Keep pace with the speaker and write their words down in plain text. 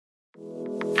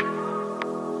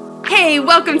Hey,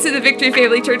 welcome to the Victory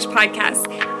Family Church podcast.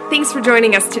 Thanks for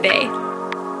joining us today.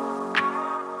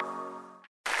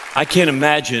 I can't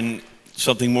imagine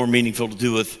something more meaningful to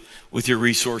do with your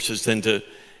resources than to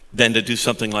do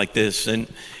something like this. And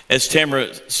as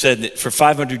Tamara said, for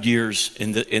 500 years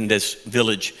in this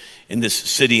village, in this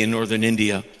city in northern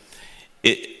India,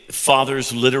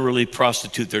 fathers literally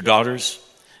prostitute their daughters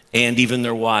and even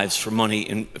their wives for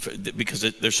money because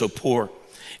they're so poor.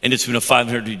 And it's been a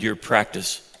 500-year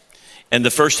practice. And the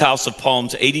first house of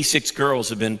Palms, 86 girls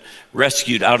have been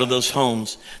rescued out of those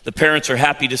homes. The parents are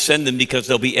happy to send them because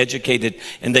they'll be educated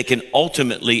and they can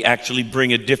ultimately actually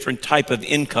bring a different type of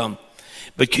income.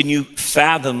 But can you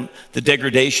fathom the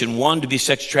degradation? One, to be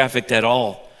sex trafficked at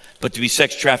all, but to be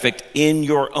sex trafficked in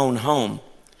your own home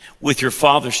with your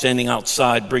father standing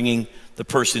outside bringing the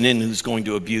person in who's going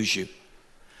to abuse you.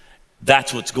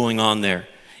 That's what's going on there.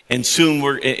 And soon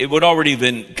it would already have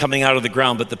been coming out of the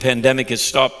ground, but the pandemic has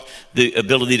stopped the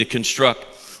ability to construct.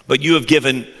 But you have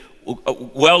given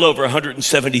well over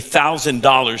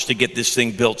 $170,000 to get this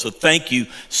thing built. So thank you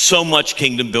so much,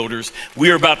 Kingdom Builders.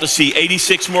 We are about to see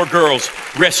 86 more girls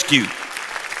rescued.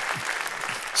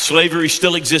 Slavery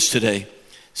still exists today.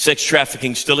 Sex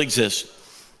trafficking still exists.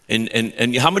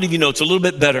 And how many of you know it's a little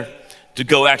bit better to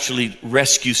go actually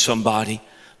rescue somebody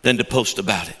than to post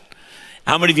about it?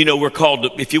 How many of you know we're called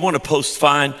to, if you want to post,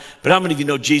 fine, but how many of you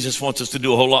know Jesus wants us to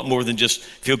do a whole lot more than just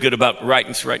feel good about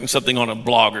writing something on a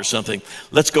blog or something?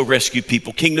 Let's go rescue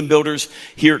people. Kingdom Builders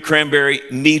here at Cranberry,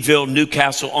 Meadville,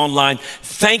 Newcastle, online,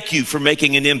 thank you for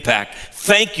making an impact.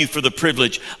 Thank you for the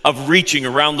privilege of reaching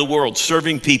around the world,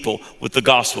 serving people with the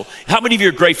gospel. How many of you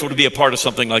are grateful to be a part of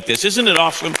something like this? Isn't it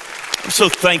awesome? I'm so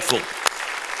thankful.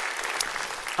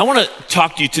 I want to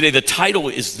talk to you today. The title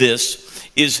is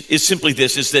simply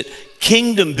this, is that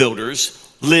Kingdom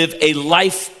Builders live a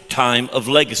lifetime of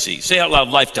legacy. Say out loud,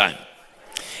 lifetime.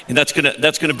 And that's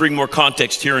gonna bring more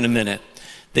context here in a minute.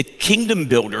 The Kingdom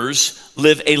Builders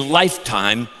live a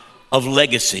lifetime of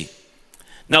legacy.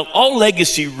 Now, all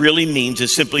legacy really means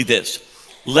is simply this.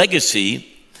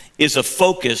 Legacy is a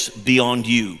focus beyond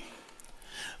you.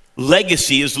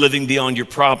 Legacy is living beyond your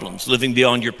problems, living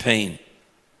beyond your pain,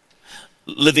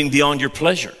 living beyond your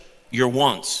pleasure, your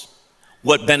wants.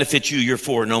 What benefits you, you're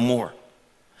for, no more.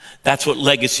 That's what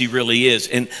legacy really is.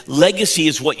 And legacy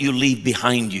is what you leave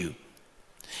behind you.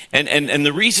 And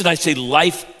the reason I say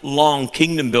lifelong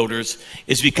Kingdom Builders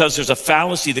is because there's a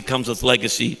fallacy that comes with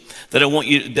legacy that I want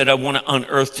to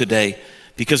unearth today,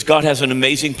 because God has an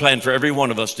amazing plan for every one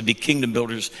of us to be Kingdom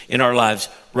Builders in our lives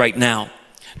right now.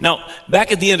 Now,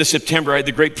 back at the end of September, I had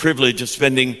the great privilege of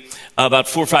spending about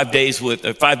 5 days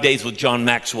with John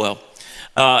Maxwell.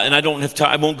 And I don't have time,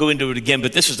 I won't go into it again,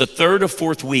 but this is the third or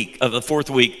fourth week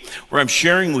where I'm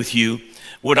sharing with you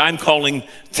what I'm calling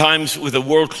Times with a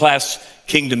World-Class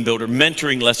Kingdom Builder,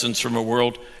 mentoring lessons from a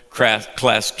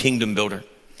world-class Kingdom Builder.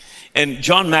 And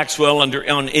John Maxwell,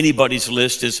 on anybody's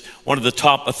list, is one of the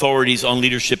top authorities on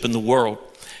leadership in the world.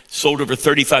 Sold over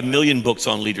 35 million books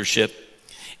on leadership.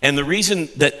 And the reason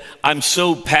that I'm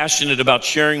so passionate about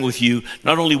sharing with you,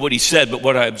 not only what he said, but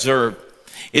what I observed,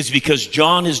 is because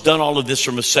John has done all of this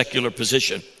from a secular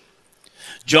position.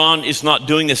 John is not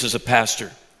doing this as a pastor.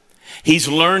 He's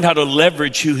learned how to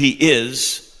leverage who he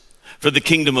is for the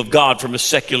kingdom of God from a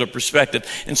secular perspective.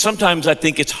 And sometimes I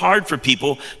think it's hard for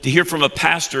people to hear from a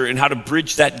pastor and how to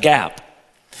bridge that gap.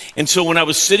 And so when I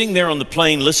was sitting there on the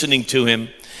plane listening to him,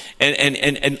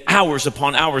 and hours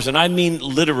upon hours, and I mean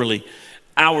literally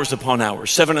hours upon hours,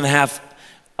 7.5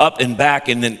 up and back,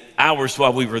 and then hours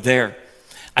while we were there,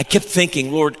 I kept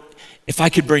thinking, Lord, if I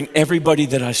could bring everybody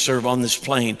that I serve on this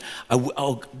plane,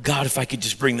 oh God, if I could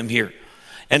just bring them here.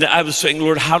 And I was saying,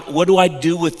 Lord, what do I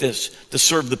do with this to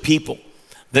serve the people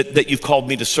that you've called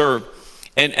me to serve?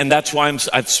 And that's why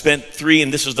I've spent 3,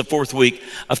 and this is the 4th week,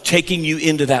 of taking you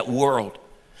into that world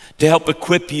to help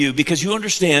equip you. Because you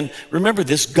understand, remember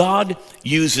this, God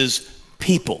uses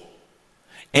people.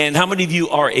 And how many of you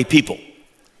are a people?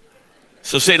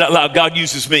 So say it out loud, God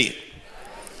uses me.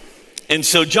 And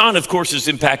so John, of course, has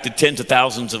impacted tens of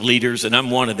thousands of leaders, and I'm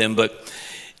one of them. But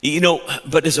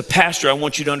as a pastor, I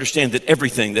want you to understand that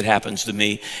everything that happens to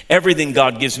me, everything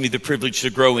God gives me the privilege to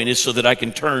grow in, is so that I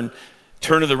can turn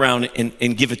it around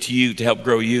and give it to you to help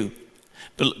grow you.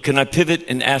 But can I pivot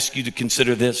and ask you to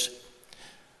consider this?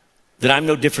 That I'm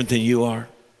no different than you are.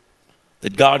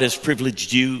 That God has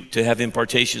privileged you to have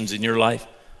impartations in your life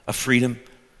of freedom,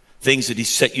 things that He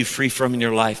set you free from in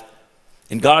your life.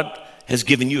 And God has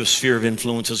given you a sphere of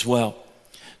influence as well.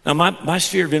 Now, my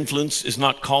sphere of influence is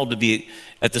not called to be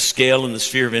at the scale and the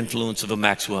sphere of influence of a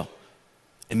Maxwell.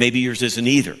 And maybe yours isn't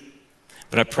either.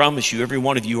 But I promise you, every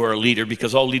one of you are a leader,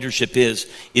 because all leadership is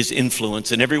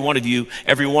influence. And every one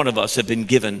of us have been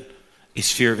given a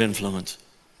sphere of influence.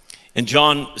 And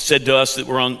John said to us that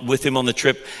we're with him on the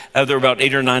trip, there were about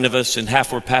 8 or 9 of us, and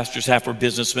half were pastors, half were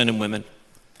businessmen and women.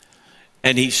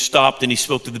 And he stopped and he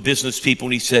spoke to the business people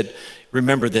and he said,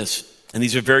 remember this. And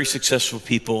these are very successful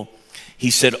people.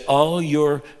 He said, all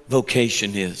your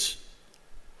vocation is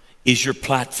your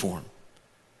platform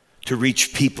to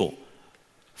reach people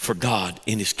for God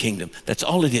in his kingdom. That's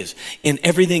all it is. And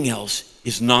everything else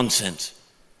is nonsense.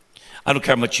 I don't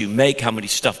care how much you make, how much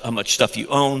stuff you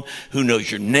own, who knows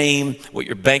your name, what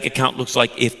your bank account looks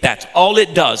like. If that's all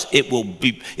it does,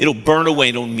 it'll burn away.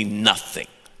 It'll mean nothing.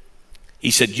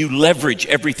 He said, you leverage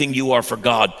everything you are for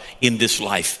God in this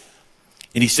life.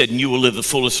 And he said, and you will live the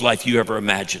fullest life you ever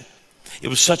imagined. It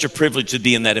was such a privilege to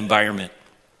be in that environment.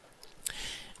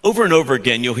 Over and over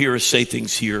again, you'll hear us say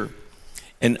things here.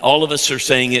 And all of us are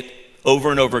saying it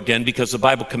over and over again because the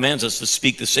Bible commands us to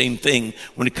speak the same thing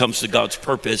when it comes to God's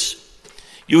purpose.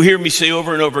 You'll hear me say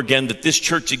over and over again that this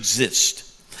church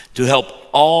exists to help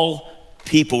all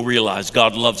people realize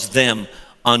God loves them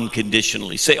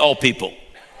unconditionally. Say all people.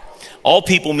 All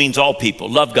people means all people.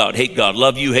 Love God, hate God,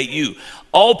 love you, hate you.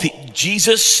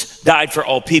 Jesus died for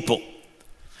all people.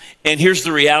 And here's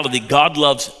the reality. God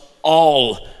loves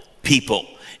all people.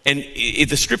 And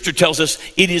the scripture tells us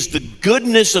it is the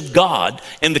goodness of God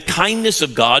and the kindness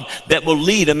of God that will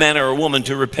lead a man or a woman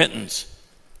to repentance.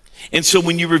 And so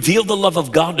when you reveal the love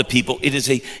of God to people, it is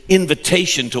an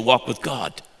invitation to walk with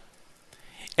God.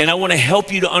 And I want to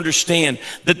help you to understand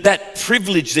that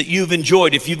privilege that you've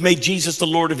enjoyed, if you've made Jesus the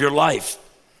Lord of your life,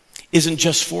 isn't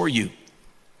just for you.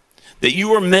 That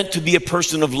you are meant to be a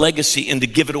person of legacy and to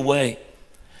give it away.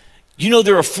 You know,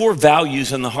 there are 4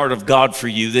 values in the heart of God for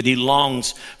you that he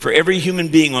longs for every human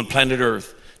being on planet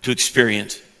Earth to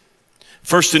experience.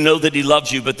 First, to know that he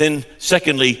loves you, but then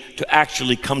secondly, to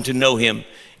actually come to know him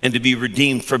and to be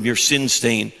redeemed from your sin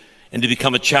stain and to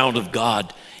become a child of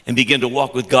God and begin to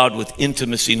walk with God with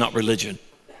intimacy, not religion.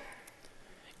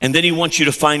 And then he wants you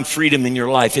to find freedom in your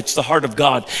life. It's the heart of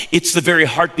God. It's the very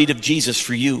heartbeat of Jesus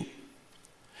for you.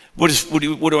 What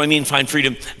do I mean, find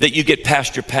freedom? That you get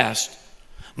past your past.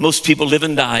 Most people live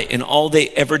and die, and all they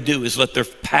ever do is let their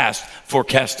past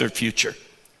forecast their future.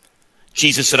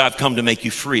 Jesus said, I've come to make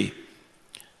you free.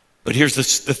 But here's the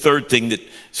third thing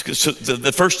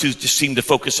the first 2 just seem to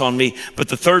focus on me, but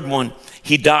the third one,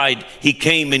 he died, he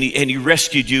came and he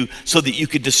rescued you so that you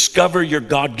could discover your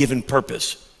God-given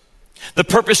purpose. The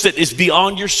purpose that is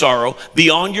beyond your sorrow,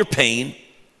 beyond your pain,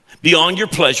 beyond your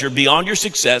pleasure, beyond your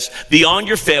success, beyond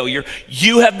your failure.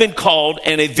 You have been called,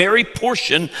 and a very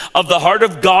portion of the heart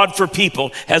of God for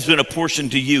people has been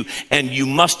apportioned to you, and you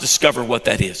must discover what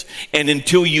that is. And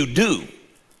until you do,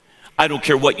 I don't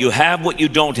care what you have, what you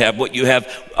don't have, what you have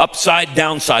upside,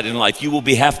 downside in life, you will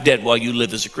be half dead while you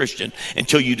live as a Christian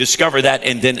until you discover that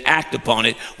and then act upon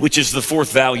it, which is the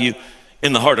 4th value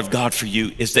in the heart of God for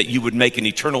you, is that you would make an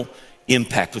eternal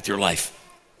impact with your life.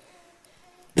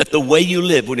 That the way you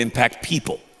live would impact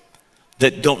people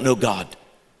that don't know God,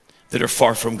 that are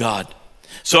far from God.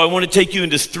 So I want to take you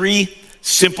into 3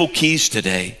 simple keys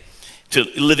today to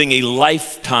living a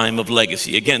lifetime of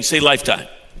legacy. Again, say lifetime.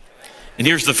 And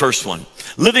here's the first one.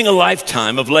 Living a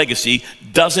lifetime of legacy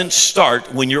doesn't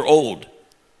start when you're old.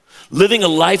 Living a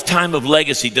lifetime of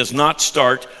legacy does not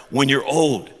start when you're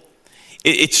old.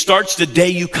 It starts the day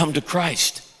you come to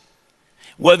Christ.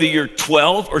 Whether you're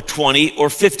 12 or 20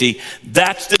 or 50,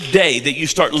 that's the day that you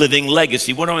start living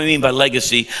legacy. What do I mean by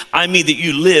legacy? I mean that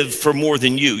you live for more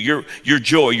than you. Your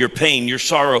joy, your pain, your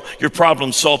sorrow, your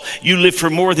problem solved. You live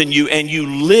for more than you, and you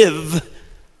live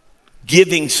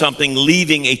giving something,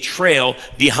 leaving a trail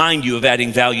behind you of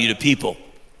adding value to people.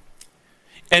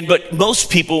 But most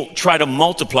people try to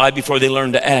multiply before they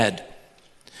learn to add.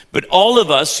 But all of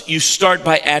us, you start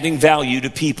by adding value to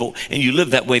people, and you live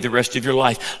that way the rest of your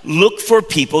life. Look for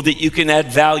people that you can add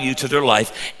value to their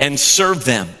life and serve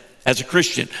them as a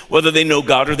Christian, whether they know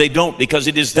God or they don't, because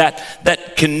it is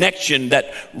that connection,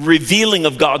 that revealing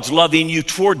of God's love in you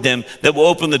toward them that will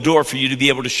open the door for you to be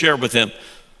able to share with them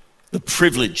the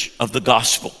privilege of the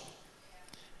gospel.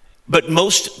 But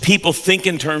most people think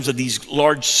in terms of these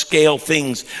large scale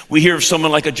things. We hear of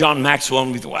someone like a John Maxwell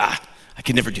and we think, wow, I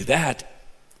can never do that.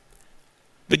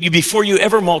 But before you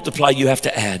ever multiply, you have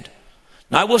to add.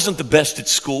 Now, I wasn't the best at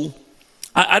school.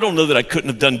 I don't know that I couldn't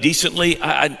have done decently.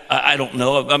 I don't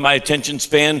know. My attention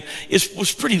span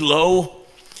was pretty low.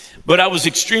 But I was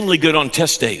extremely good on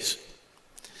test days.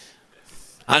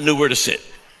 I knew where to sit.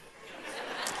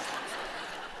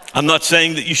 I'm not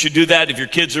saying that you should do that. If your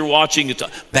kids are watching, it's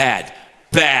bad.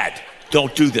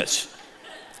 Don't do this.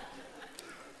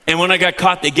 And when I got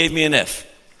caught, they gave me an F.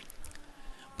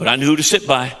 But I knew who to sit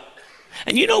by.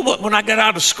 And you know what? When I got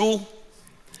out of school,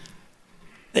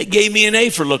 they gave me an A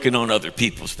for looking on other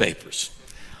people's papers.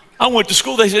 I went to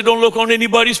school. They said, don't look on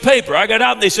anybody's paper. I got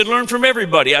out and they said, learn from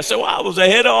everybody. I said, well, I was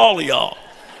ahead of all of y'all.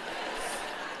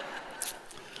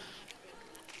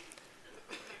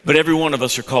 But every one of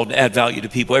us are called to add value to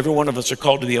people. Every one of us are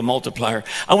called to be a multiplier.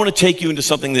 I want to take you into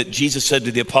something that Jesus said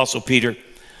to the Apostle Peter.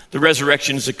 The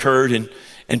resurrection has occurred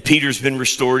and Peter's been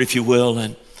restored, if you will.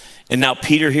 And now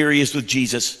Peter, here he is with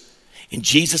Jesus. And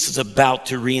Jesus is about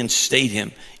to reinstate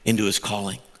him into his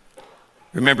calling.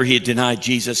 Remember, he had denied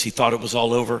Jesus. He thought it was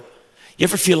all over. You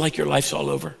ever feel like your life's all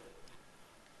over?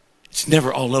 It's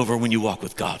never all over when you walk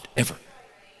with God, ever,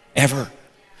 ever.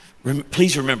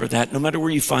 Please remember that no matter where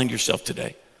you find yourself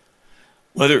today.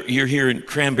 Whether you're here in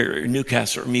Cranberry or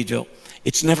Newcastle or Meadville,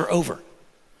 it's never over.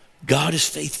 God is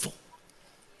faithful.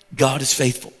 God is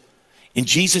faithful. And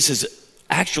Jesus is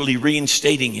actually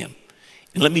reinstating him.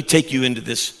 And let me take you into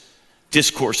this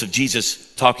discourse of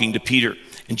Jesus talking to Peter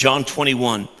in John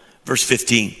 21, verse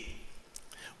 15.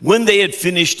 When they had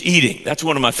finished eating, that's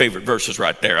one of my favorite verses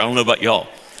right there. I don't know about y'all.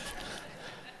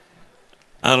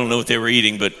 I don't know what they were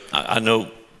eating, but I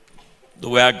know the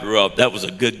way I grew up, that was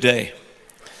a good day.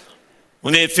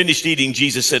 When they had finished eating,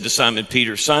 Jesus said to Simon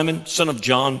Peter, Simon, son of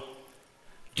John,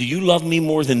 do you love me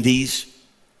more than these?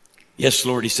 Yes,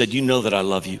 Lord, he said, you know that I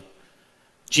love you.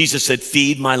 Jesus said,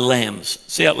 feed my lambs.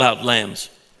 Say out loud, lambs.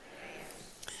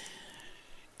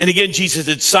 And again, Jesus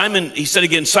said,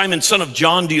 Simon, son of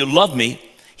John, do you love me?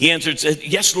 He answered, said,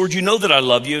 yes, Lord, you know that I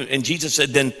love you. And Jesus said,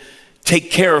 then take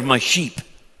care of my sheep.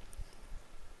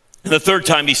 And the third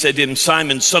time he said to him,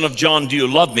 Simon, son of John, do you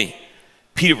love me?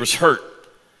 Peter was hurt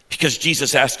because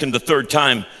Jesus asked him the third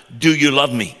time, do you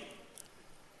love me?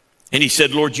 And he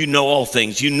said, Lord, you know all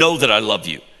things. You know that I love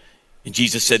you. And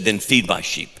Jesus said, then feed my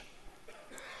sheep.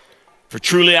 For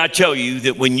truly I tell you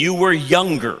that when you were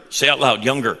younger, say out loud,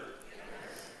 younger.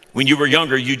 When you were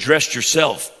younger, you dressed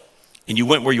yourself and you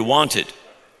went where you wanted.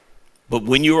 But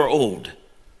when you are old,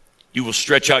 you will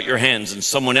stretch out your hands and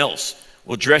someone else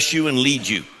will dress you and lead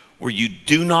you where you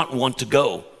do not want to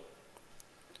go.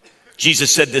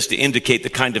 Jesus said this to indicate the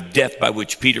kind of death by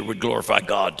which Peter would glorify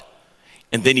God.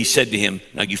 And then he said to him,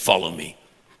 now you follow me.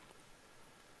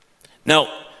 Now,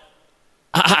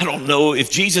 I don't know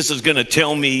if Jesus is going to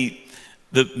tell me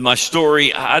my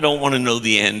story. I don't want to know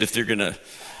the end if they're going to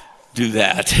do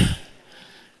that.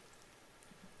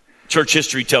 Church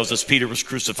history tells us Peter was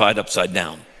crucified upside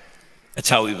down. That's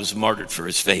how he was martyred for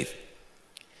his faith.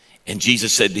 And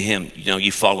Jesus said to him,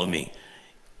 you follow me.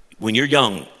 When you're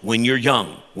young,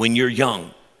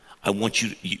 I want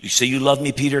you say you love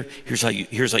me, Peter. Here's how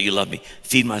you love me.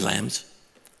 Feed my lambs.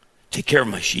 Take care of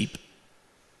my sheep.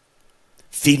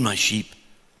 Feed my sheep.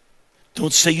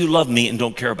 Don't say you love me and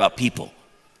don't care about people.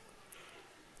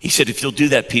 He said, if you'll do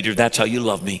that, Peter, that's how you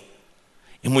love me.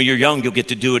 And when you're young, you'll get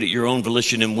to do it at your own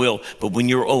volition and will. But when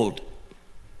you're old,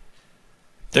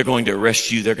 they're going to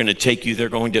arrest you. They're going to take you. They're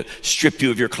going to strip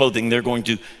you of your clothing. They're going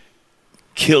to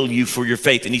kill you for your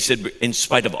faith. And he said, in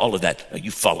spite of all of that, you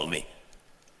follow me.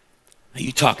 Now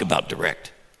you talk about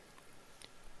direct.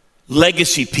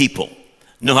 Legacy people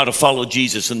know how to follow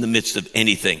Jesus in the midst of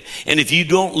anything. And if we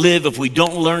don't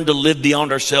learn to live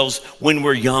beyond ourselves when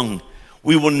we're young,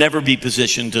 we will never be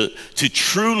positioned to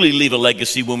truly leave a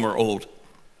legacy when we're old.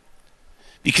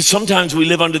 Because sometimes we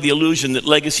live under the illusion that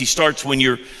legacy starts when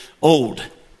you're old.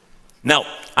 Now,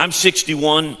 I'm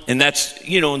 61, and that's,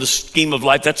 in the scheme of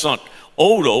life, that's not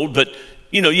old, but,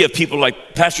 you have people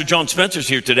like Pastor John Spencer's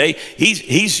here today.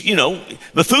 He's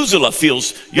Methuselah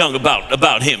feels young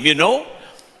about him,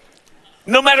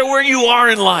 No matter where you are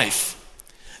in life,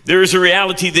 there is a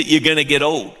reality that you're going to get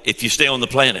old if you stay on the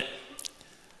planet.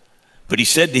 But he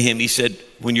said to him,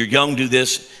 when you're young, do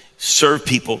this, serve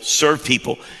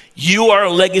people. You are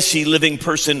a legacy living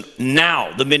person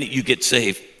now, the minute you get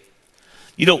saved.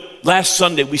 Last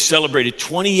Sunday we celebrated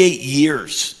 28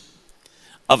 years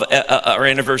of our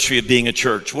anniversary of being a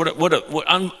church. What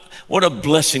a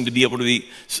blessing to be able to be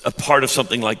a part of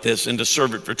something like this and to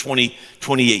serve it for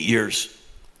 28 years.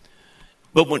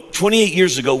 But 28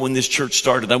 years ago when this church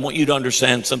started, I want you to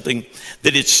understand something,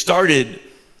 that it started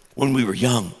when we were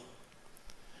young.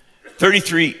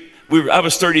 I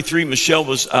was 33, Michelle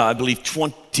was, I believe,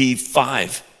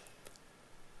 25.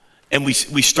 And we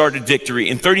started Victory.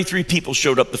 And 33 people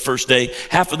showed up the first day.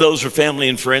 Half of those were family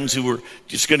and friends who were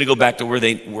just going to go back to where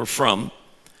they were from.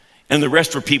 And the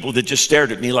rest were people that just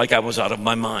stared at me like I was out of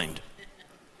my mind.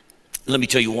 Let me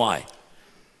tell you why.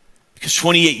 Because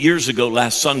 28 years ago,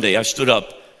 last Sunday, I stood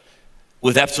up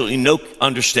with absolutely no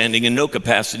understanding and no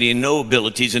capacity and no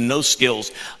abilities and no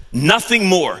skills, nothing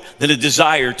more than a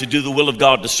desire to do the will of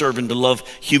God, to serve and to love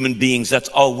human beings. That's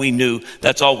all we knew.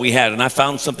 That's all we had. And I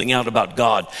found something out about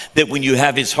God, that when you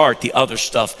have his heart, the other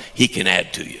stuff he can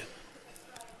add to you.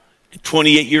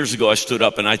 28 years ago, I stood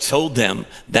up and I told them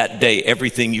that day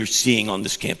everything you're seeing on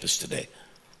this campus today.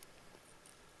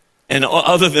 And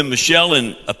other than Michelle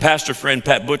and a pastor friend,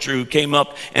 Pat Butcher, who came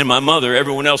up, and my mother,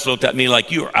 everyone else looked at me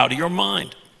like, you are out of your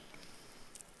mind.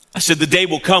 I said, the day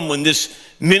will come when this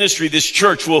ministry, this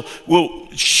church will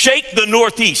shake the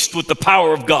Northeast with the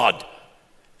power of God.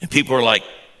 And people are like,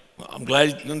 well, I'm glad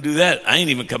he's going to do that. I ain't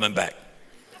even coming back.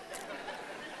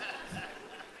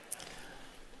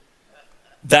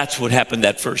 That's what happened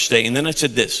that first day. And then I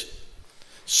said this,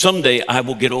 someday I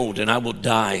will get old and I will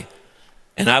die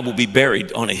and I will be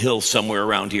buried on a hill somewhere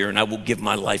around here and I will give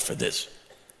my life for this.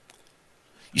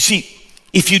 You see,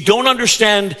 if you don't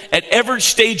understand at every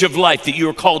stage of life that you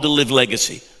are called to live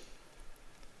legacy.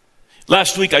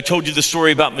 Last week I told you the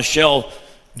story about Michelle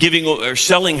giving or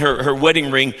selling her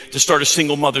wedding ring to start a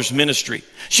single mother's ministry.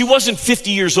 She wasn't 50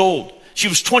 years old. She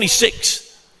was 26.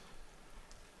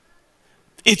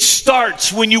 It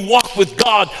starts when you walk with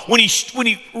God, when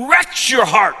he wrecks your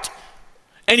heart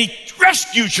and he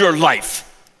rescues your life.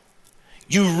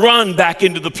 You run back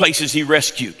into the places he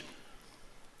rescued.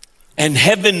 And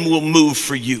heaven will move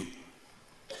for you.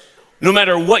 No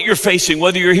matter what you're facing,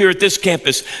 whether you're here at this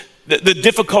campus, the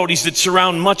difficulties that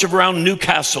surround much of around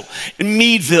Newcastle and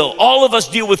Meadville, all of us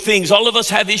deal with things. All of us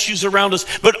have issues around us,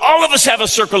 but all of us have a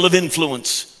circle of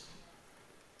influence.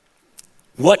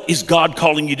 What is God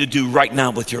calling you to do right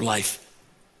now with your life?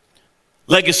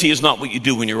 Legacy is not what you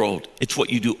do when you're old. It's what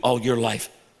you do all your life.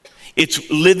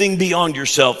 It's living beyond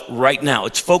yourself right now.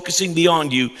 It's focusing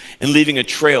beyond you and leaving a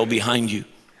trail behind you.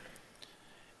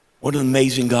 What an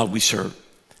amazing God we serve.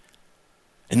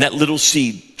 And that little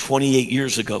seed 28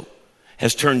 years ago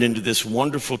has turned into this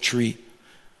wonderful tree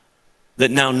that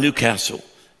now Newcastle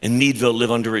and Meadville live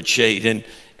under its shade.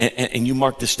 And you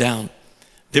mark this down.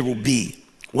 There will be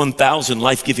 1,000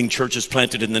 life-giving churches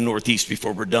planted in the Northeast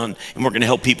before we're done. And we're going to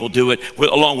help people do it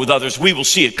along with others. We will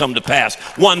see it come to pass.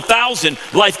 1,000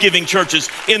 life-giving churches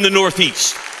in the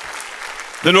Northeast.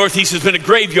 The Northeast has been a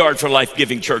graveyard for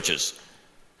life-giving churches.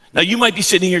 Now, you might be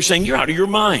sitting here saying, you're out of your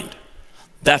mind.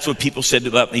 That's what people said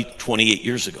about me 28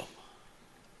 years ago.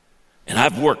 And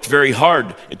I've worked very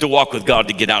hard to walk with God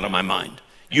to get out of my mind.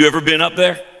 You ever been up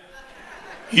there?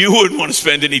 You wouldn't want to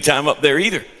spend any time up there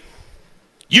either.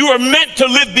 You are meant to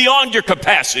live beyond your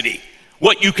capacity,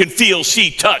 what you can feel, see,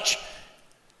 touch,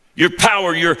 your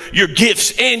power, your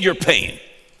gifts, and your pain.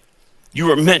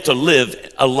 You are meant to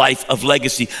live a life of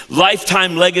legacy.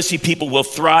 Lifetime legacy people will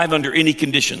thrive under any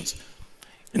conditions.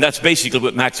 And that's basically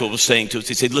what Maxwell was saying to us.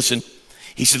 He said, listen,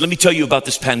 he said, let me tell you about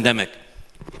this pandemic.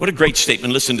 What a great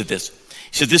statement. Listen to this.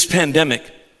 He said, this pandemic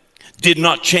did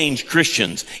not change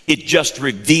Christians. It just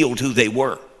revealed who they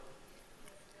were.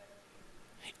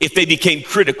 If they became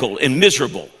critical and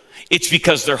miserable, it's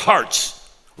because their hearts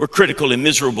were critical and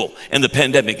miserable, and the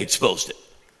pandemic exposed it.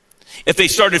 If they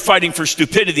started fighting for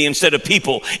stupidity instead of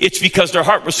people, it's because their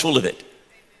heart was full of it.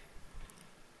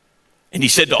 And he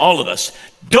said to all of us,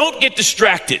 don't get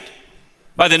distracted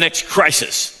by the next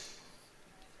crisis.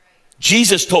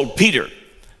 Jesus told Peter,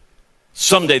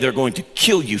 someday they're going to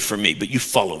kill you for me, but you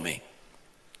follow me.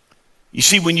 You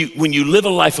see, when you live a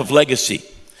life of legacy,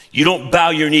 you don't bow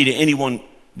your knee to anyone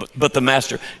but the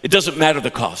master. It doesn't matter the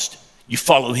cost. You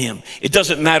follow him. It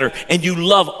doesn't matter. And you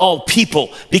love all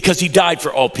people because he died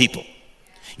for all people.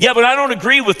 Yeah, but I don't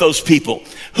agree with those people.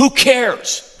 Who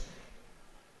cares?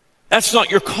 That's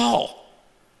not your call.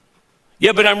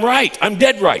 Yeah, but I'm right. I'm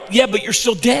dead right. Yeah, but you're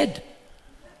still dead.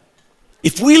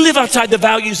 If we live outside the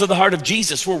values of the heart of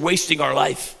Jesus, we're wasting our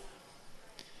life.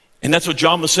 And that's what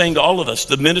John was saying to all of us,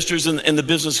 the ministers and the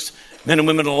business men and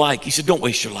women alike. He said, don't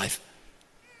waste your life.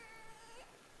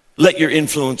 Let your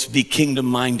influence be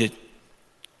kingdom-minded.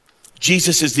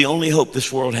 Jesus is the only hope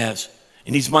this world has,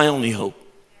 and he's my only hope.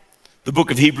 The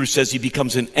book of Hebrews says he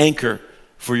becomes an anchor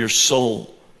for your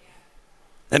soul.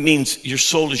 That means your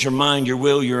soul is your mind, your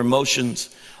will, your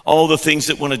emotions, all the things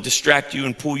that want to distract you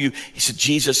and pull you. He said,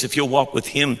 Jesus, if you'll walk with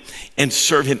him and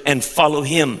serve him and follow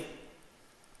him,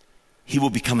 he will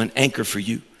become an anchor for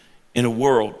you in a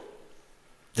world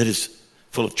that is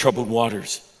full of troubled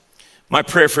waters. My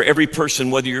prayer for every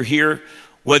person, whether you're here,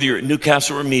 whether you're at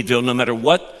Newcastle or Meadville, no matter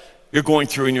what you're going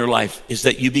through in your life, is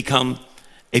that you become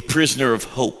a prisoner of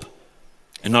hope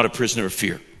and not a prisoner of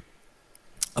fear,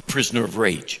 a prisoner of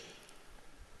rage.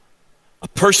 A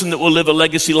person that will live a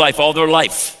legacy life all their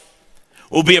life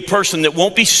will be a person that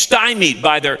won't be stymied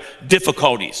by their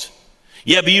difficulties.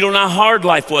 Yeah, but you don't know how hard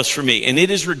life was for me. And it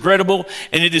is regrettable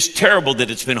and it is terrible that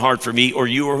it's been hard for me or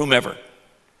you or whomever.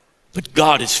 But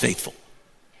God is faithful.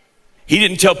 He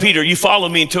didn't tell Peter, you follow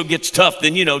me until it gets tough,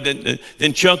 then,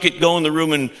 then chunk it, go in the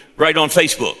room and write on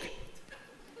Facebook.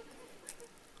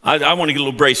 I want to get a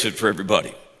little bracelet for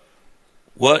everybody.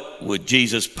 What would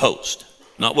Jesus post?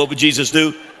 Not what would Jesus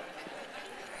do?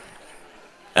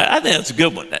 I think that's a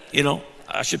good one.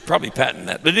 I should probably patent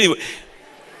that. But anyway,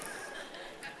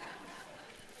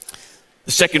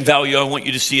 the second value I want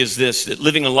you to see is this, that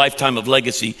living a lifetime of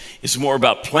legacy is more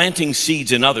about planting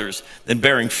seeds in others than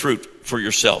bearing fruit for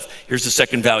yourself. Here's the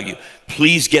second value.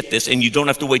 Please get this, and you don't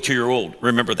have to wait till you're old.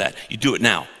 Remember that. You do it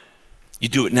now. You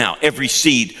do it now. Every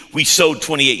seed we sowed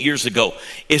 28 years ago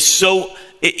is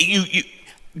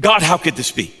God, how could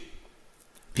this be?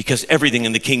 Because everything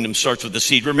in the kingdom starts with the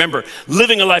seed. Remember,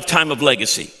 living a lifetime of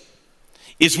legacy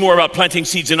is more about planting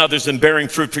seeds in others than bearing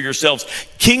fruit for yourselves.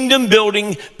 Kingdom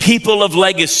building people of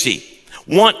legacy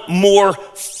want more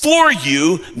for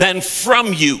you than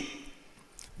from you.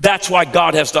 That's why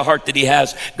God has the heart that he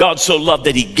has. God so loved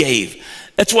that he gave.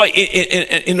 That's why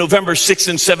in November 6th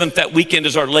and 7th, that weekend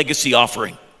is our legacy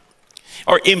offering,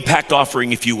 our impact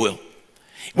offering, if you will,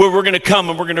 where we're going to come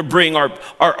and we're going to bring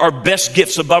our best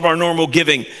gifts above our normal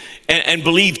giving and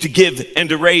believe to give and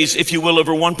to raise, if you will,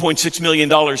 over $1.6 million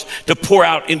to pour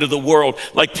out into the world,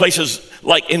 like places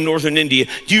like in northern India.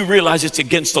 Do you realize it's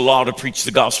against the law to preach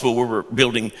the gospel where we're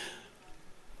building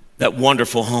that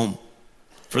wonderful home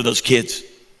for those kids?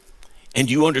 And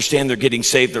you understand they're getting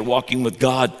saved, they're walking with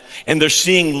God, and they're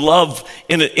seeing love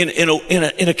in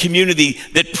a community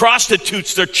that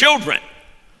prostitutes their children.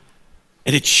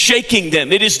 And it's shaking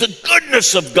them. It is the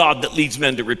goodness of God that leads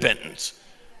men to repentance.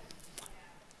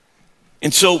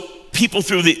 And so people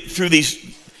through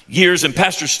these years, and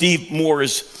Pastor Steve Moore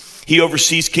he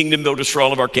oversees Kingdom Builders for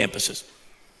all of our campuses.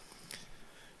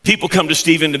 People come to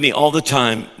Steve and to me all the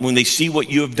time when they see what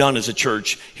you have done as a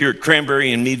church here at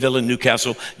Cranberry and Meadville and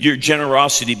Newcastle, your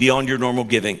generosity beyond your normal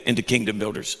giving into Kingdom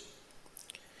Builders.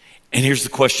 And here's the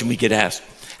question we get asked.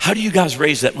 How do you guys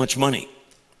raise that much money?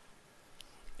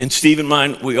 And Steve and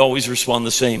mine, we always respond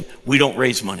the same. We don't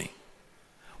raise money.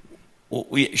 Well,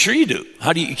 sure you do.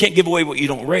 You can't give away what you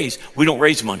don't raise. We don't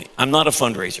raise money. I'm not a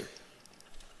fundraiser.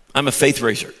 I'm a faith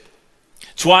raiser.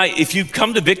 That's why if you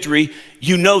come to Victory,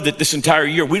 you know that this entire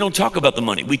year, we don't talk about the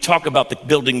money. We talk about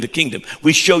building the kingdom.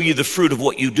 We show you the fruit of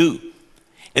what you do.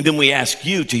 And then we ask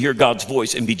you to hear God's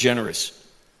voice and be generous.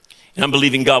 And I'm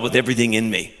believing God with everything in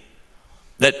me.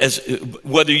 That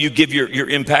whether you give your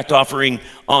impact offering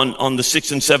on the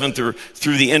 6th and 7th or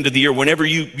through the end of the year, whenever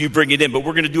you bring it in, but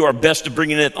we're going to do our best to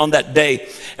bring it in on that day.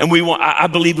 And I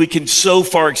believe we can so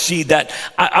far exceed that.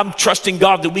 I'm trusting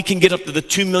God that we can get up to the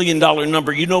 $2 million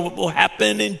number. You know what will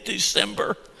happen in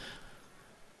December?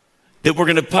 That we're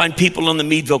going to find people on the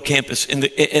Meadville campus, in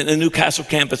the Newcastle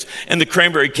campus, and the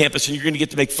Cranberry campus, and you're going to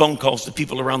get to make phone calls to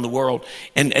people around the world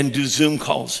and do Zoom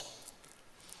calls.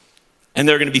 And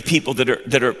there are going to be people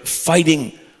that are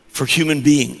fighting for human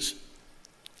beings.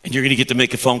 And you're going to get to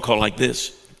make a phone call like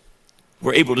this.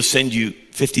 We're able to send you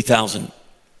 $50,000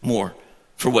 more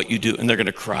for what you do. And they're going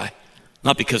to cry.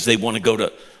 Not because they want to go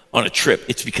on a trip.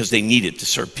 It's because they need it to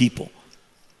serve people.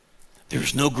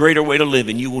 There's no greater way to live.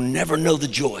 And you will never know the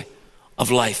joy of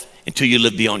life until you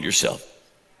live beyond yourself.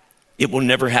 It will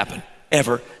never happen.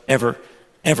 Ever, ever,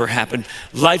 ever happen.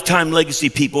 Lifetime legacy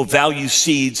people value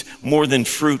seeds more than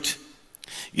fruit.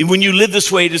 When you live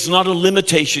this way, it is not a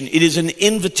limitation, it is an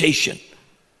invitation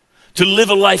to live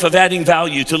a life of adding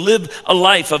value, to live a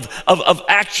life of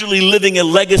actually living a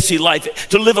legacy life,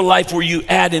 to live a life where you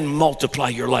add and multiply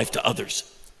your life to others.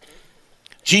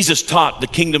 Jesus taught the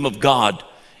kingdom of God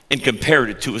and compared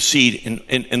it to a seed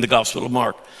in the Gospel of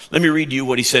Mark. Let me read to you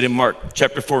what he said in Mark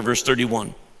chapter 4, verse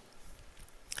 31.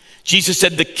 Jesus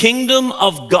said, the kingdom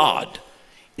of God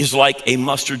is like a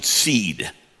mustard seed,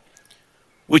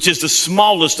 which is the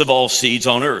smallest of all seeds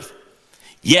on earth.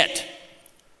 Yet,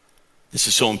 this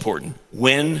is so important,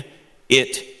 when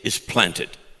it is planted,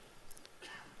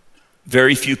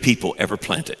 very few people ever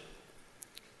plant it.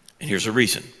 And here's a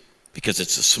reason, because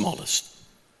it's the smallest.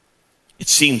 It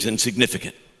seems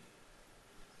insignificant.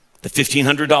 The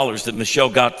 $1,500 that Michelle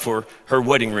got for her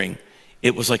wedding ring,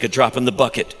 it was like a drop in the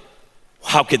bucket.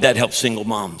 How could that help single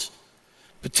moms?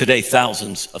 But today,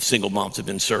 thousands of single moms have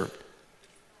been served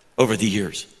over the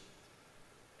years.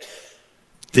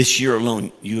 This year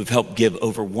alone, you have helped give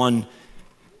over 1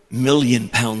 million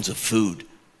pounds of food.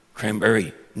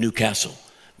 Cranberry, Newcastle,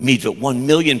 Meadville, 1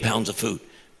 million pounds of food.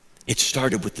 It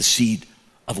started with the seed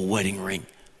of a wedding ring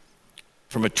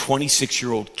from a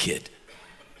 26-year-old kid.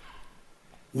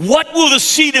 What will the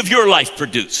seed of your life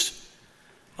produce?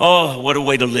 Oh, what a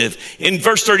way to live. In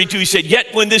verse 32, he said,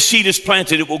 yet when this seed is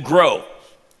planted, it will grow,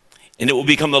 and it will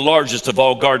become the largest of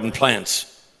all garden plants,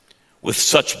 with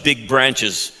such big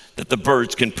branches that the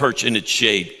birds can perch in its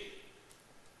shade.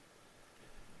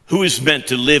 Who is meant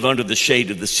to live under the shade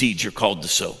of the seeds you're called to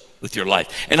sow with your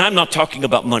life? And I'm not talking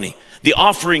about money. The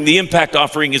offering, the impact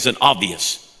offering isn't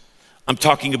obvious. I'm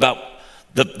talking about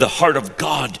the heart of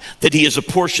God that he has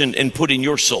apportioned and put in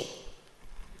your soul.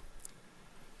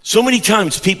 So many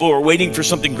times people are waiting for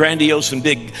something grandiose and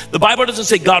big. The Bible doesn't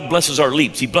say God blesses our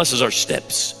leaps. He blesses our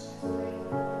steps.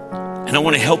 And I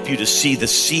want to help you to see the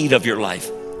seed of your life.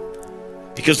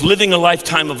 Because living a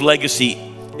lifetime of legacy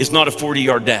is not a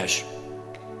 40-yard dash.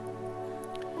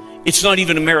 It's not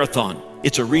even a marathon.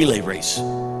 It's a relay race.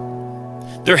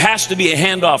 There has to be a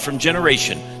handoff from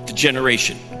generation to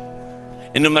generation.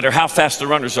 And no matter how fast the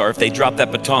runners are, if they drop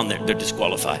that baton, they're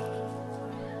disqualified.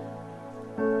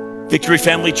 Victory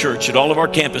Family Church at all of our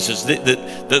campuses,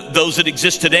 those that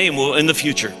exist today and will in the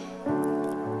future.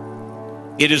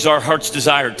 It is our heart's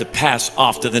desire to pass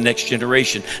off to the next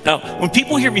generation. Now, when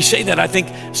people hear me say that, I think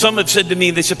some have said to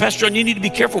me, they said, Pastor John, you need to be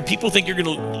careful. People think you're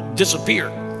going to disappear.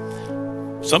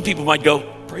 Some people might go,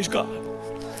 praise God.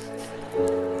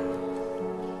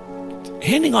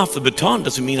 Handing off the baton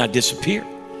doesn't mean I disappear.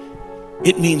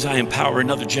 It means I empower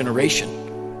another generation.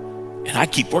 And I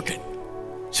keep working.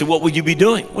 So what will you be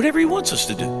doing? Whatever he wants us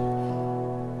to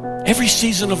do. Every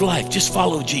season of life, just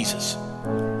follow Jesus.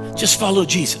 Just follow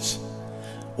Jesus.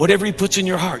 Whatever he puts in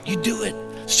your heart, you do it.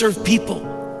 Serve people.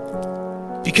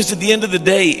 Because at the end of the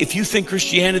day, if you think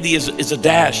Christianity is a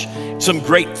dash, some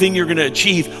great thing you're going to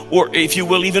achieve, or if you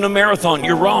will, even a marathon,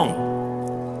 you're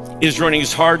wrong. It is running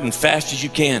as hard and fast as you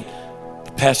can,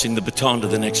 passing the baton to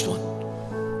the next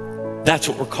one. That's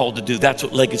what we're called to do. That's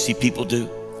what legacy people do.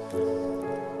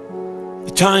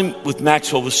 The time with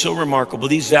Maxwell was so remarkable.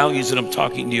 These values that I'm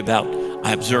talking to you about,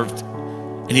 I observed,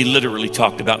 and he literally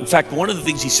talked about. In fact, one of the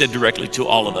things he said directly to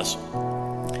all of us,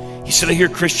 he said, I hear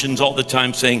Christians all the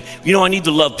time saying, you know, I need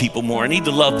to love people more. I need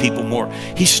to love people more.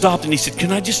 He stopped and he said,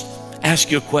 can I just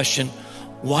ask you a question?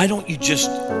 Why don't you just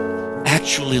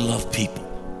actually love people?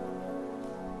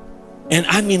 And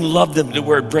I mean love them to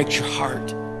where it breaks your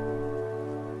heart.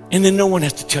 And then no one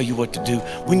has to tell you what to do.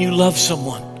 When you love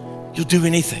someone, you'll do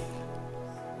anything.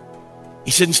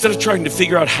 He said, instead of trying to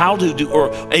figure out how to do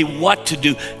or a what to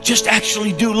do, just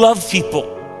actually do love people.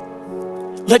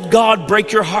 Let God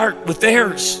break your heart with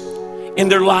theirs in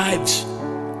their lives.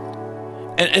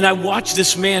 And I watched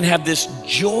this man have this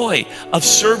joy of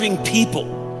serving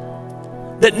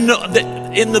people that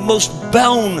in the most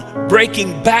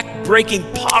bone-breaking,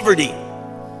 back-breaking poverty,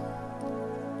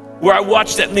 where I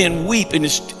watched that man weep, and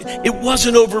it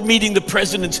wasn't over meeting the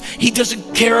presidents. He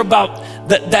doesn't care about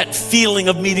that feeling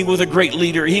of meeting with a great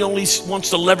leader. He only wants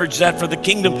to leverage that for the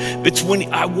kingdom. It's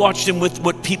when I watched him with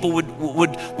what people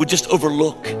would just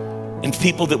overlook, and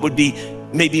people that would be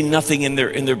maybe nothing in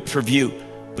their purview.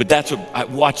 But that's what I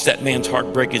watched that man's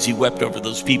heart break as he wept over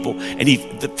those people, and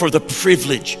for the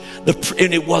privilege,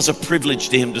 and it was a privilege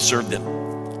to him to serve them.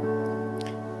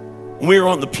 When we were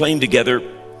on the plane together,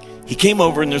 he came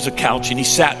over and there's a couch and he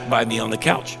sat by me on the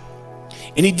couch.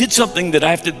 And he did something that I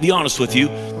have to be honest with you.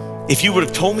 If you would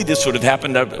have told me this would have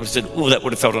happened, I would have said, oh, that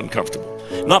would have felt uncomfortable.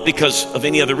 Not because of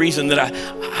any other reason that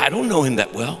I don't know him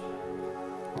that well.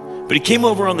 But he came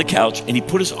over on the couch and he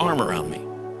put his arm around me.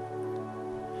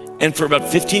 And for about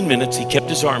 15 minutes, he kept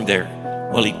his arm there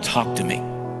while he talked to me.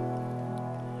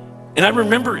 And I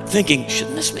remember thinking,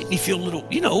 shouldn't this make me feel a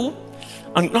little,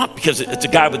 not because it's a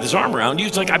guy with his arm around you.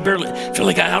 It's like I barely feel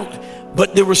like I don't.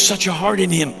 But there was such a heart in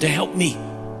him to help me.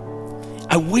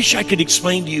 I wish I could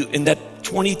explain to you in that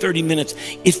 20, 30 minutes,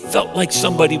 it felt like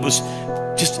somebody was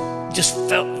just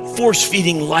felt force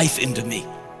feeding life into me.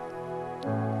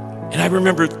 And I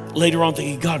remember later on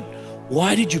thinking, God,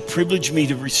 why did you privilege me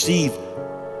to receive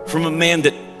from a man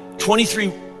that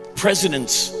 23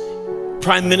 presidents,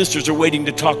 prime ministers are waiting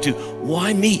to talk to?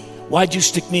 Why me? Why'd you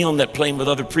stick me on that plane with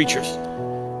other preachers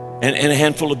and a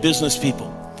handful of business people?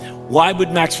 Why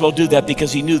would Maxwell do that?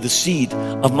 Because he knew the seed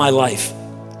of my life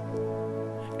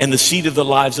and the seed of the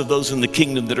lives of those in the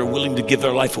kingdom that are willing to give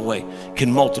their life away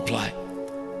can multiply.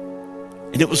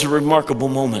 And it was a remarkable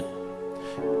moment.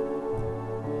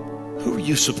 Who are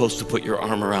you supposed to put your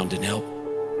arm around and help?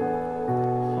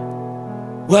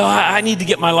 Well, I need to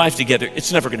get my life together.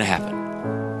 It's never going to happen.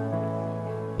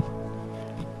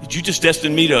 Did you just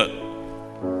destine me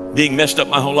to being messed up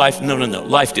my whole life? No.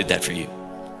 Life did that for you.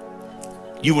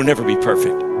 You will never be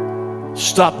perfect.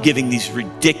 Stop giving these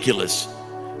ridiculous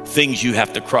things you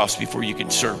have to cross before you can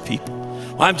serve people.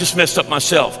 Well, I'm just messed up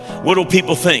myself. What will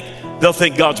people think? They'll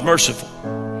think God's merciful.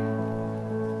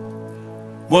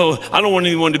 Well, I don't want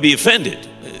anyone to be offended.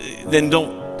 Then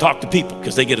don't talk to people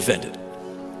because they get offended.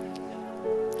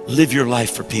 Live your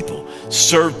life for people.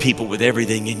 Serve people with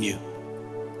everything in you.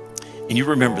 And you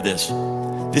remember this.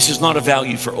 This is not a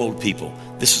value for old people.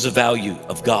 This is a value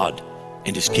of God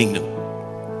and his kingdom.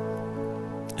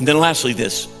 And then lastly,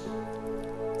 this.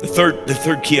 The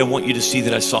third key I want you to see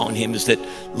that I saw in him is that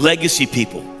legacy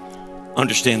people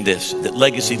understand this, that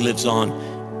legacy lives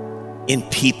on in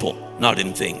people, not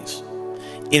in things.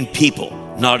 In people,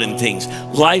 not in things.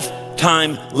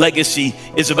 Lifetime legacy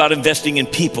is about investing in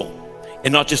people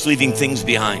and not just leaving things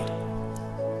behind.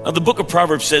 Now, the book of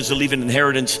Proverbs says to leave an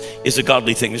inheritance is a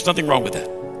godly thing. There's nothing wrong with that.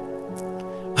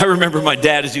 I remember my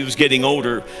dad as he was getting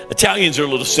older. Italians are a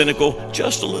little cynical,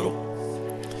 just a little.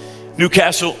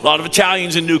 Newcastle, a lot of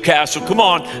Italians in Newcastle. Come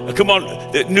on.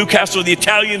 Newcastle, the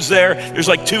Italians there. There's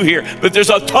like 2 here, but there's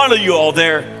a ton of you all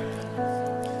there.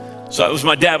 So it was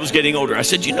my dad was getting older. I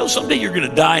said, you know, someday you're going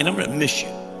to die and I'm going to miss you.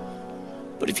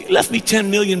 But if you left me $10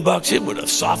 million, it would have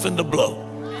softened the blow.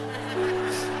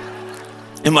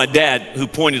 And my dad, who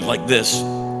pointed like this,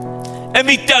 let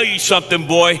me tell you something,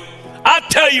 boy. I'll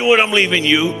tell you what I'm leaving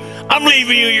you. I'm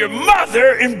leaving you your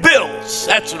mother and bills.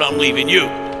 That's what I'm leaving you.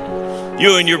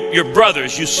 You and your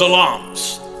brothers, you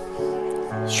salams.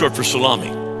 Short for salami.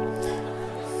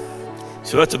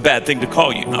 So that's a bad thing to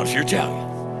call you, not if you're Italian.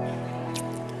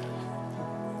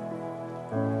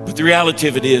 But the reality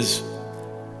of it is,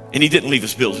 and he didn't leave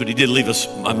us bills, but he did leave us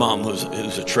my mom, who's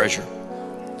a treasure.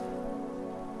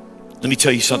 Let me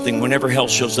tell you something. Whenever hell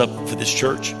shows up for this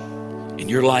church, in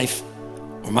your life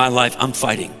or my life, I'm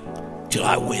fighting till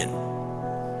I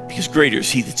win. Because greater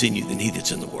is he that's in you than he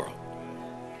that's in the world.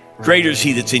 Greater is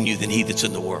he that's in you than he that's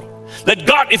in the world. That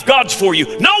God, if God's for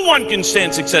you, no one can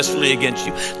stand successfully against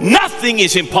you. Nothing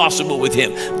is impossible with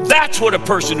him. That's what a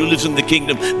person who lives in the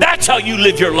kingdom, that's how you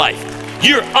live your life.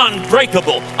 You're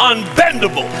unbreakable,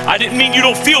 unbendable. I didn't mean you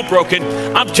don't feel broken.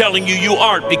 I'm telling you, you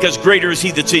aren't, because greater is he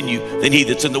that's in you than he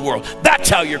that's in the world. That's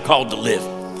how you're called to live.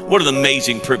 What an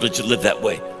amazing privilege to live that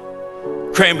way.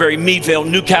 Cranberry, Meadvale,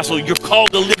 Newcastle, you're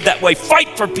called to live that way.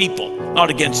 Fight for people, not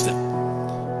against them.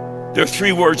 There are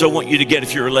 3 words I want you to get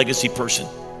if you're a legacy person.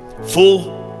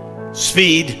 Full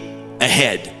speed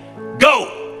ahead.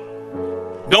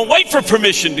 Go. Don't wait for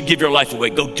permission to give your life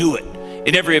away. Go do it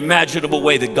in every imaginable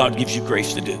way that God gives you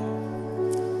grace to do.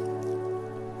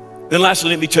 Then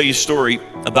lastly, let me tell you a story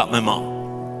about my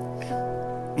mom.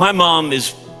 My mom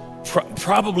is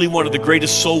probably one of the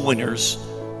greatest soul winners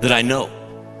that I know.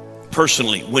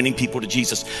 Personally, winning people to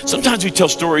Jesus. Sometimes we tell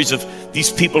stories of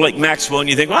these people like Maxwell and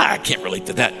you think, well, I can't relate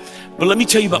to that. But let me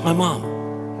tell you about my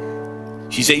mom.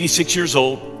 She's 86 years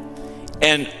old,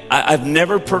 and I've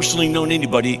never personally known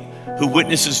anybody who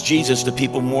witnesses Jesus to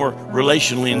people more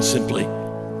relationally and simply.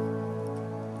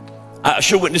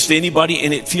 She'll witness to anybody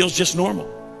and it feels just normal.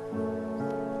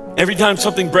 Every time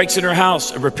something breaks in her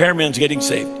house, a repairman's getting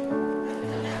saved.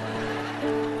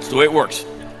 It's the way it works.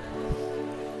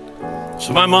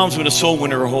 So my mom's been a soul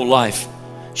winner her whole life.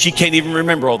 She can't even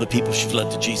remember all the people she's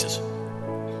led to Jesus.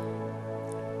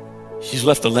 She's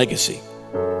left a legacy.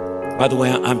 By the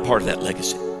way, I'm part of that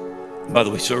legacy. By the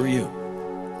way, so are you.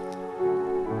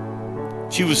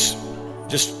 She was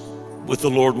just with the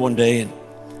Lord one day and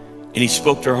he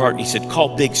spoke to her heart and he said,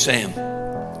 call Big Sam.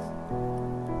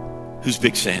 Who's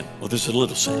Big Sam? Well, there's a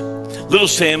Little Sam. Little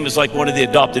Sam is like one of the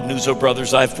adopted Nuzzo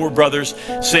brothers. I have 4 brothers,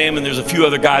 Sam, and there's a few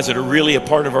other guys that are really a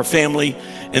part of our family,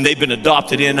 and they've been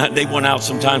adopted in. They went out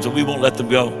sometimes, but we won't let them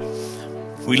go.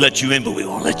 We let you in, but we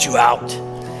won't let you out.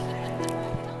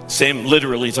 Sam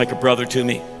literally is like a brother to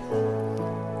me.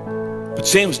 But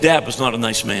Sam's dad was not a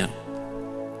nice man.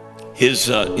 His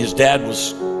dad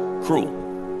was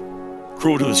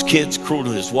cruel to his kids, cruel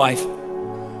to his wife.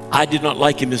 I did not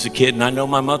like him as a kid, and I know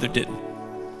my mother didn't.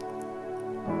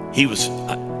 He was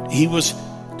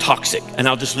toxic, and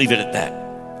I'll just leave it at that.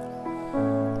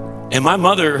 And my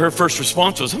mother, her first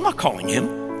response was, I'm not calling him.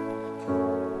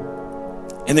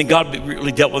 And then God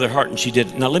really dealt with her heart, and she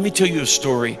did. Now let me tell you a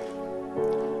story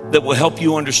that will help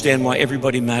you understand why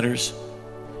everybody matters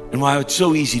and why it's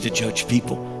so easy to judge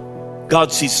people.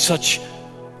 God sees such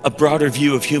a broader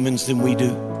view of humans than we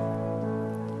do.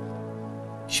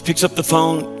 She picks up the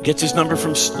phone, gets his number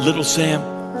from Little Sam,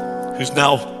 who's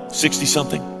now 60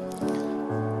 something,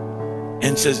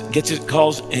 and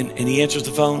calls and he answers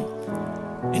the phone.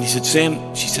 And he said,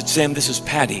 Sam, she said, Sam, this is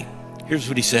Patty. Here's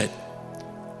what he said.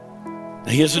 Now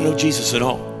he doesn't know Jesus at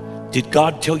all. Did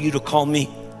God tell you to call me?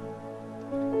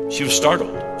 She was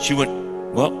startled. She went,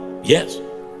 well, yes.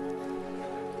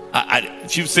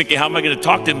 She was thinking, how am I going to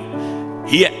talk to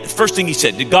him? First thing he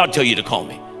said, did God tell you to call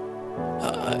me?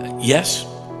 Yes.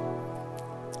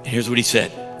 And here's what he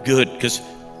said. good, because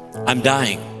I'm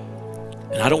dying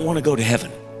and I don't want to go to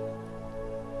heaven.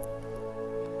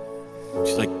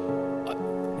 She's like,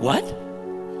 what?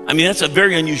 I mean, that's a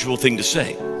very unusual thing to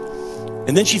say.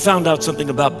 And then she found out something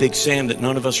about Big Sam that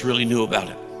none of us really knew about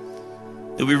it,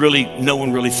 that no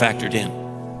one really factored in.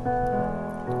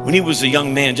 When he was a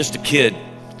young man, just a kid,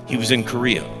 he was in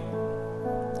Korea.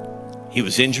 He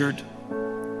was injured,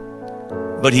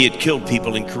 but he had killed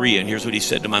people in Korea. And here's what he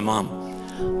said to my mom: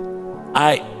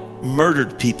 I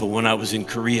murdered people when I was in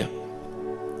Korea.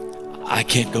 I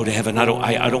can't go to heaven. I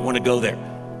don't want to go there.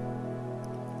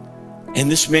 And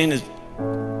this man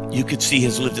you could see,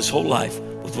 has lived his whole life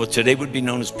with what today would be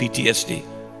known as PTSD.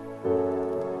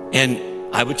 And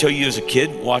I would tell you, as a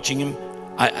kid watching him,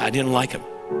 I didn't like him.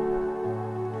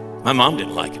 My mom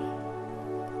didn't like him.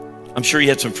 I'm sure he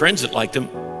had some friends that liked him,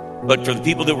 but for the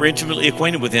people that were intimately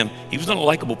acquainted with him, he was not a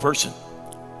likable person.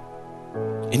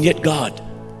 And yet God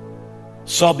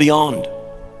saw beyond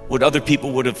what other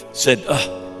people would have said.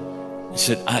 He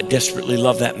said, I desperately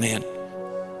love that man.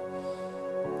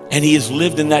 And he has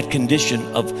lived in that condition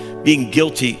of being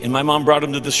guilty. And my mom brought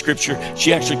him to the scripture.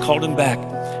 She actually called him back,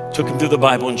 took him through the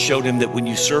Bible, and showed him that when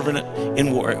you serve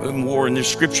in war, and there's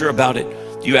scripture about it,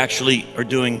 you actually are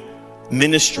doing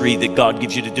ministry that God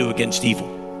gives you to do against evil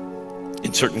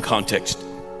in certain contexts.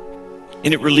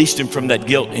 And it released him from that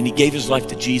guilt, and he gave his life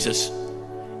to Jesus.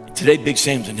 And today, Big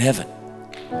Sam's in heaven.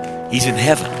 He's in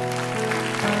heaven.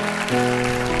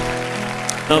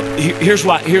 Now, here's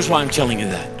why I'm telling you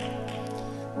that.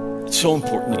 It's so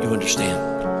important that you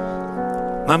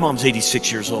understand. My mom's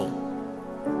 86 years old.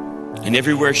 And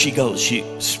everywhere she goes, she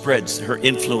spreads her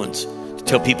influence to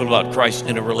tell people about Christ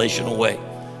in a relational way.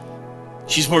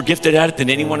 She's more gifted at it than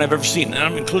anyone I've ever seen, and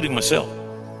I'm including myself.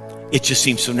 It just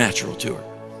seems so natural to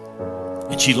her.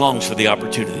 And she longs for the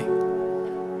opportunity.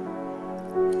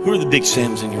 Who are the Big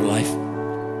Sams in your life?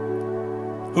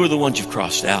 Who are the ones you've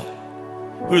crossed out?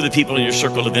 Who are the people in your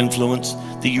circle of influence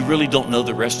that you really don't know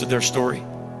the rest of their story?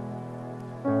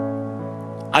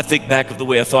 I think back of the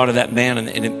way I thought of that man,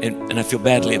 and I feel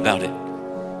badly about it.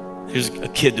 Here's a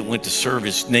kid that went to serve.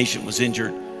 His nation was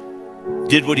injured,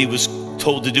 did what he was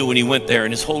told to do when he went there,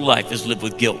 and his whole life has lived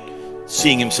with guilt,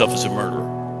 seeing himself as a murderer.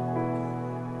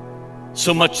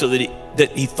 So much so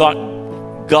that he thought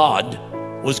God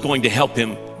was going to help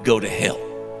him go to hell.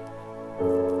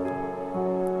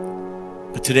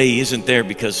 But today he isn't there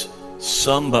because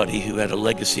somebody who had a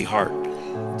legacy heart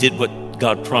did what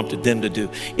God prompted them to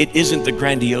do. It isn't the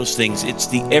grandiose things, it's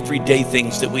the everyday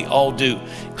things that we all do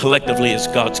collectively as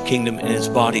God's kingdom and his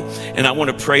body. And I want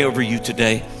to pray over you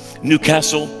today.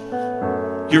 Newcastle,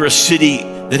 you're a city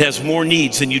that has more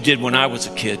needs than you did when I was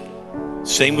a kid.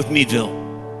 Same with Meadville.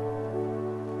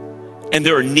 And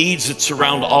there are needs that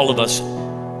surround all of us.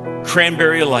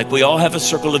 Cranberry alike, we all have a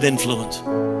circle of influence.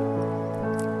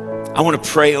 I want to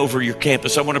pray over your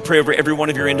campus. I want to pray over every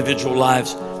one of your individual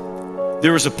lives.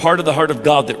 There is a part of the heart of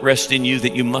God that rests in you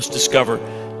that you must discover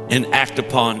and act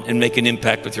upon and make an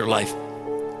impact with your life.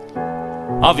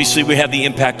 Obviously, we have the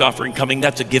impact offering coming.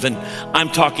 That's a given. I'm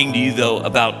talking to you, though,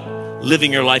 about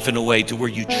living your life in a way to where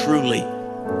you truly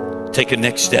take a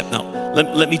next step. Now,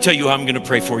 let me tell you how I'm going to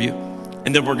pray for you.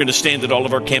 And then we're going to stand at all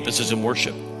of our campuses and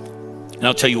worship. And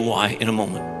I'll tell you why in a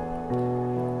moment.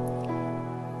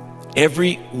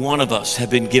 Every one of us have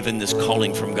been given this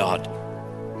calling from God.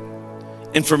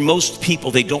 And for most people,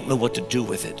 they don't know what to do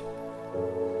with it.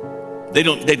 They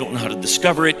don't know how to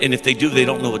discover it. And if they do, they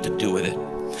don't know what to do with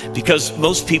it. Because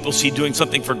most people see doing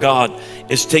something for God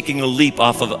as taking a leap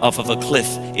off of a cliff.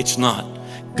 It's not.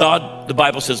 God, the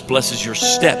Bible says, blesses your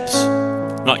steps,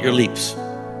 not your leaps.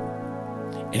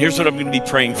 And here's what I'm going to be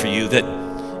praying for you, that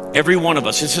every one of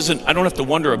us, I don't have to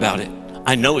wonder about it.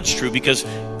 I know it's true because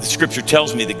the scripture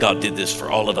tells me that God did this for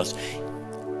all of us.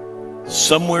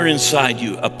 Somewhere inside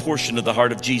you, a portion of the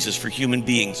heart of Jesus for human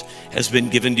beings has been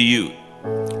given to you.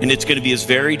 And it's going to be as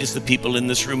varied as the people in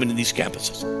this room and in these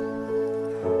campuses.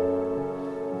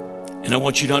 And I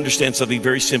want you to understand something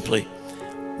very simply,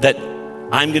 that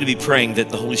I'm going to be praying that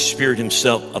the Holy Spirit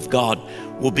himself of God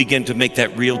will begin to make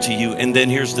that real to you. And then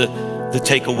here's the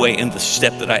takeaway and the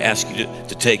step that I ask you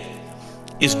to take.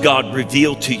 Is God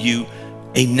revealed to you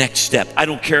a next step? I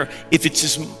don't care if it's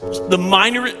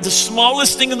the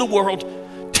smallest thing in the world,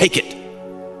 take it.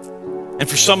 And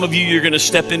for some of you, you're going to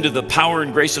step into the power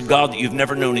and grace of God that you've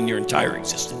never known in your entire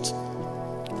existence.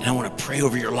 And I want to pray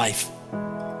over your life.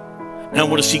 And I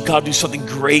want to see God do something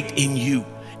great in you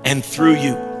and through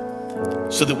you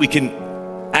so that we can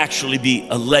actually be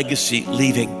a legacy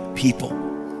leaving people.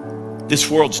 This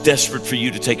world's desperate for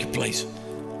you to take your place.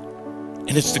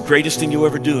 And it's the greatest thing you'll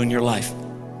ever do in your life.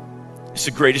 It's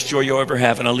the greatest joy you'll ever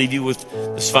have. And I'll leave you with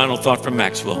this final thought from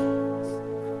Maxwell.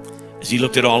 As he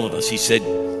looked at all of us, he said,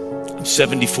 I'm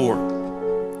 74,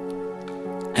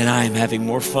 and I am having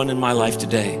more fun in my life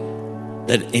today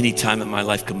than any time in my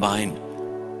life combined,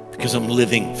 because I'm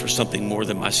living for something more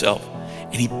than myself.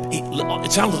 And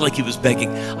it sounded like he was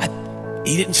begging.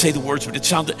 He didn't say the words, but it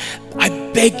sounded, I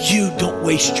beg you, don't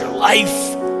waste your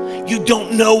life. You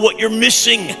don't know what you're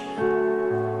missing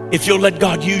if you'll let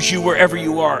God use you wherever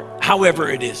you are, however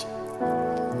it is.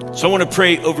 So I want to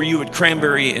pray over you at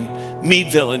Cranberry and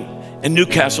Meadville and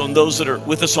Newcastle and those that are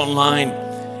with us online.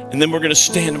 And then we're going to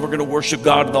stand and we're going to worship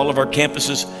God at all of our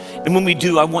campuses. And when we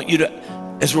do, I want you to,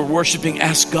 as we're worshiping,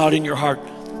 ask God in your heart,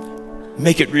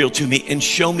 make it real to me and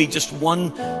show me just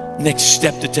one next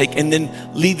step to take, and then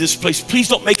leave this place. Please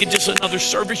don't make it just another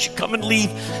service. You come and leave.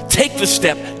 Take the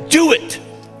step. Do it.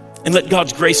 And let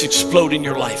God's grace explode in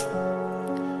your life.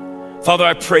 Father,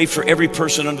 I pray for every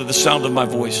person under the sound of my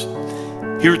voice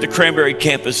here at the Cranberry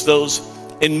campus, those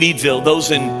in Meadville,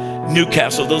 those in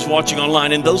Newcastle, those watching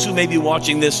online, and those who may be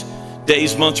watching this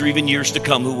days, months, or even years to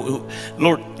come. Who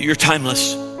Lord, you're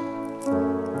timeless.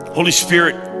 Holy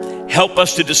Spirit, help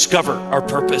us to discover our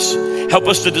purpose. Help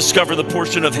us to discover the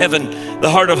portion of heaven, the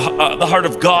heart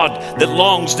of God that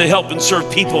longs to help and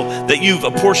serve people that you've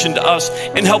apportioned to us.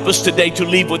 And help us today to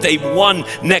leave with a one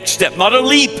next step, not a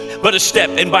leap, but a step.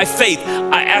 And by faith,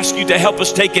 I ask you to help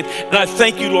us take it. And I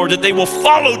thank you, Lord, that they will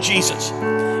follow Jesus,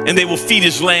 and they will feed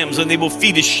his lambs, and they will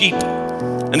feed his sheep,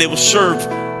 and they will serve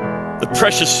the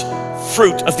precious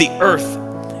fruit of the earth,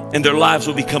 and their lives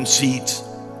will become seeds.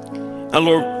 Now,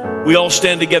 Lord, we all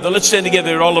stand together. Let's stand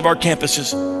together at all of our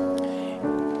campuses,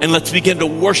 and let's begin to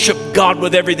worship God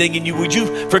with everything in you. Would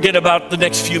you forget about the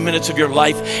next few minutes of your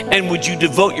life, and would you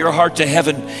devote your heart to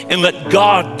heaven and let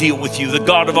God deal with you, the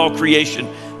God of all creation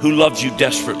who loves you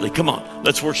desperately. Come on,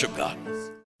 let's worship God.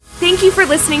 Thank you for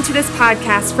listening to this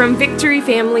podcast from Victory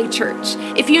Family Church.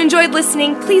 If you enjoyed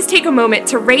listening, please take a moment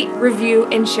to rate, review,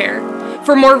 and share.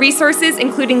 For more resources,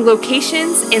 including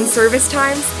locations and service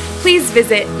times, please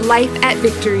visit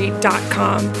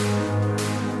lifeatvictory.com.